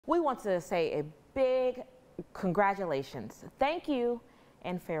we want to say a big congratulations, thank you,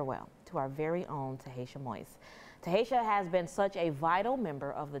 and farewell to our very own Taheshah Moise. Taheshah has been such a vital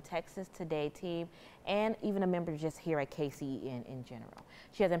member of the Texas Today team and even a member just here at KCEN in general.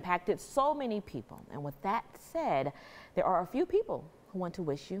 She has impacted so many people. And with that said, there are a few people who want to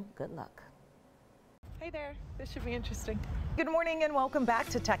wish you good luck. Hey there, this should be interesting. Good morning and welcome back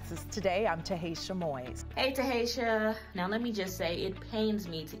to Texas Today. I'm Taheshah Moise. Hey Taheshah, now let me just say it pains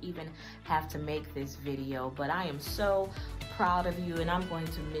me to even have to make this video, but I am so proud of you and I'm going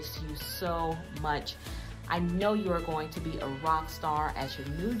to miss you so much. I know you are going to be a rock star at your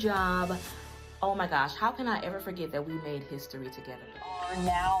new job. Oh my gosh, how can I ever forget that we made history together? Are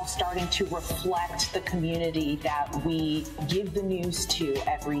now starting to reflect the community that we give the news to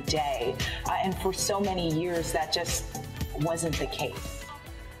every day. And for so many years, that just wasn't the case.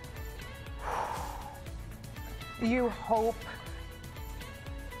 You hope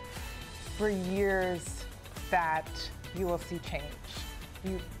for years that you will see change.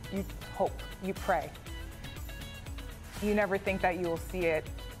 You hope, you pray. You never think that you will see it,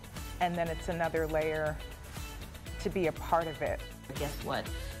 and then it's another layer to be a part of it. Guess what?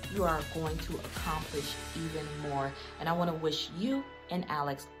 You are going to accomplish even more. And I want to wish you and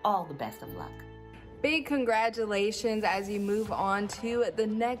Alex all the best of luck. Big congratulations as you move on to the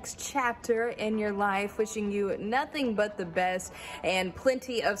next chapter in your life. Wishing you nothing but the best and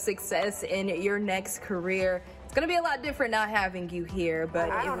plenty of success in your next career. It's going to be a lot different not having you here, but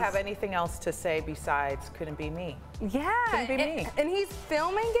I don't have anything else to say besides couldn't be me. Yeah, couldn't be me. And he's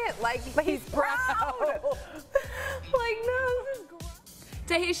filming it like he's proud. Like, no, this is great.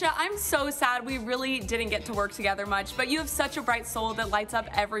 Taheshah, I'm so sad we really didn't get to work together much, but you have such a bright soul that lights up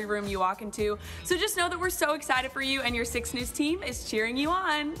every room you walk into. So just know that we're so excited for you and your 6 News team is cheering you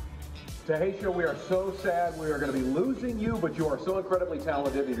on. Taheshah, we are so sad we are going to be losing you, but you are so incredibly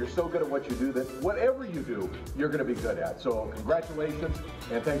talented and you're so good at what you do that whatever you do, you're going to be good at. So congratulations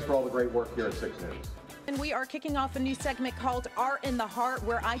and thanks for all the great work here at 6 News. And we are kicking off a new segment called Art in the Heart,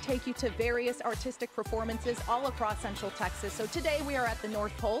 where I take you to various artistic performances all across Central Texas. So today we are at the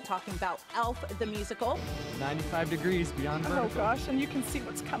North Pole talking about Elf the musical. 95 degrees beyond vertical. Oh gosh, and you can see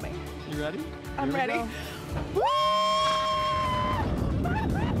what's coming. You ready? I'm ready.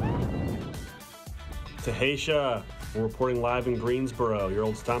 Taheshah, we're reporting live in Greensboro, your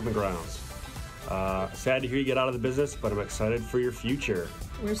old stomping grounds. Sad to hear you get out of the business, but I'm excited for your future.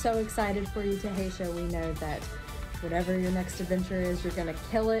 We're so excited for you, Taheshah. We know that whatever your next adventure is, you're going to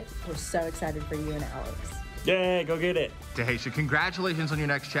kill it. We're so excited for you and Alex. Yay, go get it. Taheshah, congratulations on your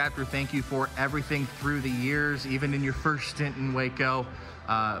next chapter. Thank you for everything through the years, even in your first stint in Waco.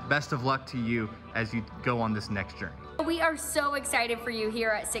 Best of luck to you as you go on this next journey. We are so excited for you here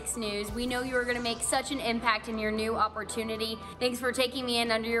at 6 News. We know you are going to make such an impact in your new opportunity. Thanks for taking me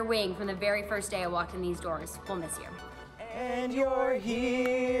in under your wing from the very first day I walked in these doors. We'll miss you. And you're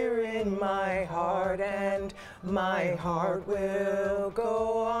here in my heart, and my heart will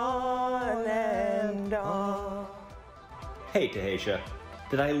go on and on. Hey Taheshah,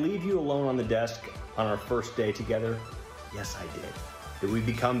 did I leave you alone on the desk on our first day together? Yes, I did. Did we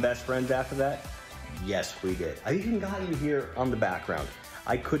become best friends after that? Yes, we did. I even got you here on the background.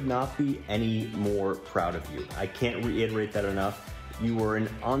 I could not be any more proud of you. I can't reiterate that enough. You were an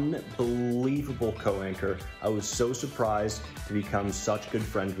unbelievable co-anchor. I was so surprised to become such good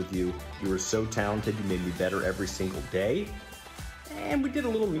friends with you. You were so talented. You made me better every single day. And we did a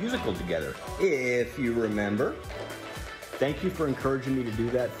little musical together, if you remember. Thank you for encouraging me to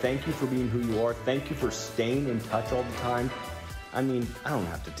do that. Thank you for being who you are. Thank you for staying in touch all the time. I mean, I don't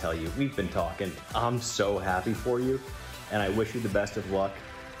have to tell you. We've been talking. I'm so happy for you, and I wish you the best of luck.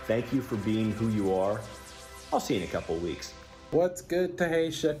 Thank you for being who you are. I'll see you in a couple of weeks. What's good,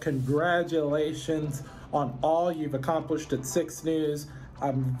 Taheshah? Congratulations on all you've accomplished at 6 News.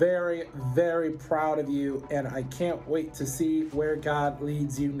 I'm very, very proud of you, and I can't wait to see where God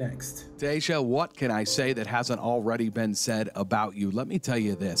leads you next. Taheshah, what can I say that hasn't already been said about you? Let me tell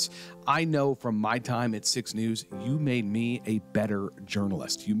you this. I know from my time at 6 News, you made me a better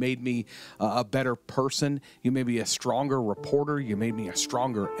journalist. You made me a better person. You made me a stronger reporter. You made me a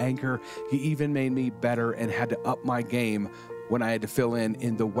stronger anchor. You even made me better and had to up my game when I had to fill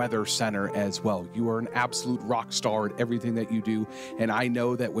in the weather center as well. You are an absolute rock star at everything that you do, and I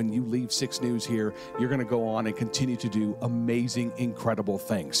know that when you leave 6 News here, you're gonna go on and continue to do amazing, incredible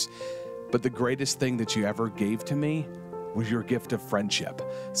things. But the greatest thing that you ever gave to me was your gift of friendship,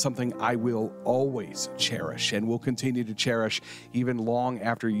 something I will always cherish and will continue to cherish even long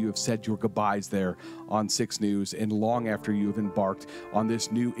after you have said your goodbyes there on 6 News and long after you have embarked on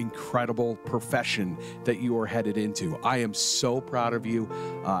this new incredible profession that you are headed into. I am so proud of you,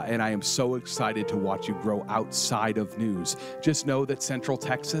 and I am so excited to watch you grow outside of news. Just know that Central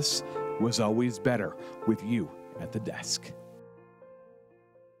Texas was always better with you at the desk.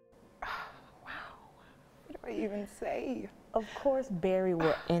 What do I even say? Of course, Barry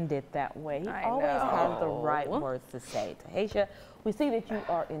will end it that way. He always has the right words to say. Taheshah, we see that you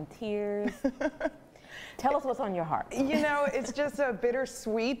are in tears. Tell us what's on your heart. You know, it's just a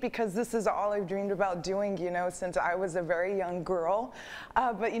bittersweet because this is all I've dreamed about doing, you know, since I was a very young girl.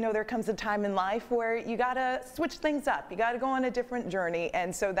 But, you know, there comes a time in life where you got to switch things up. You got to go on a different journey.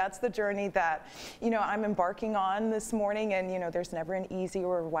 And so that's the journey that, you know, I'm embarking on this morning. And, you know, there's never an easy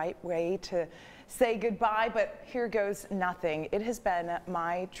or right way to say goodbye, but here goes nothing. It has been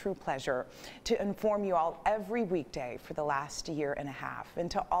my true pleasure to inform you all every weekday for the last year and a half.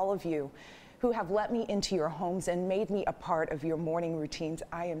 And to all of you who have let me into your homes and made me a part of your morning routines,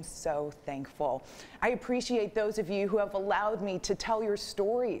 I am so thankful. I appreciate those of you who have allowed me to tell your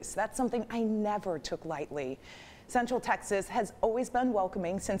stories. That's something I never took lightly. Central Texas has always been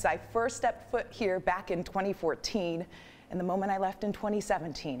welcoming since I first stepped foot here back in 2014. And the moment I left in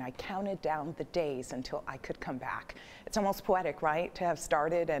 2017, I counted down the days until I could come back. It's almost poetic, right? To have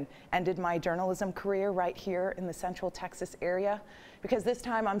started and ended my journalism career right here in the Central Texas area. Because this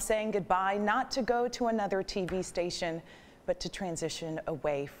time I'm saying goodbye, not to go to another TV station, but to transition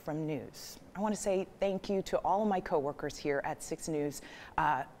away from news. I want to say thank you to all of my coworkers here at 6 News,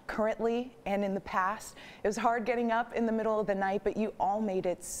 currently and in the past. It was hard getting up in the middle of the night, but you all made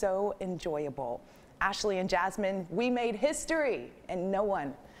it so enjoyable. Ashley and Jasmine, we made history, and no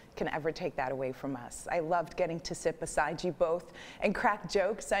one can ever take that away from us. I loved getting to sit beside you both and crack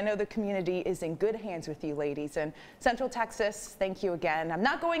jokes. I know the community is in good hands with you ladies. And Central Texas, thank you again. I'm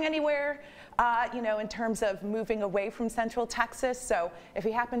not going anywhere, you know, in terms of moving away from Central Texas. So if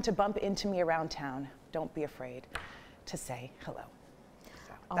you happen to bump into me around town, don't be afraid to say hello.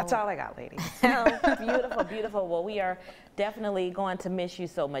 So that's all I got, ladies. Beautiful, beautiful. Well, we are definitely going to miss you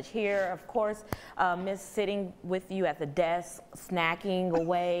so much here. Of course, miss sitting with you at the desk, snacking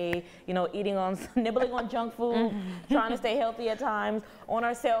away, you know, nibbling on junk food, trying to stay healthy at times, on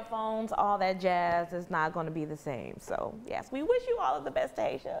our cell phones, all that jazz is not going to be the same. So, yes, we wish you all of the best,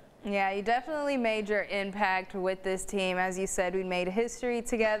 Taheshah. Yeah, you definitely made your impact with this team. As you said, we made history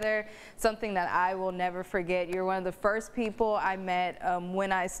together, something that I will never forget. You're one of the first people I met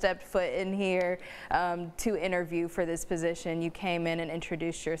when I stepped foot in here to interview for this position. You came in and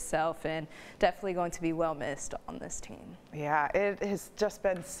introduced yourself, and definitely going to be well missed on this team. Yeah, it has just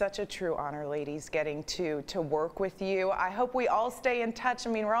been such a true honor, ladies, getting to work with you. I hope we all stay in touch. I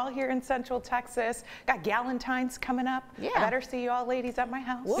mean, we're all here in Central Texas. Got Galentine's coming up. Yeah. I better see you all ladies at my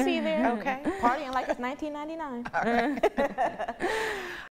house. We'll be there. Okay. Partying like it's 1999. All right.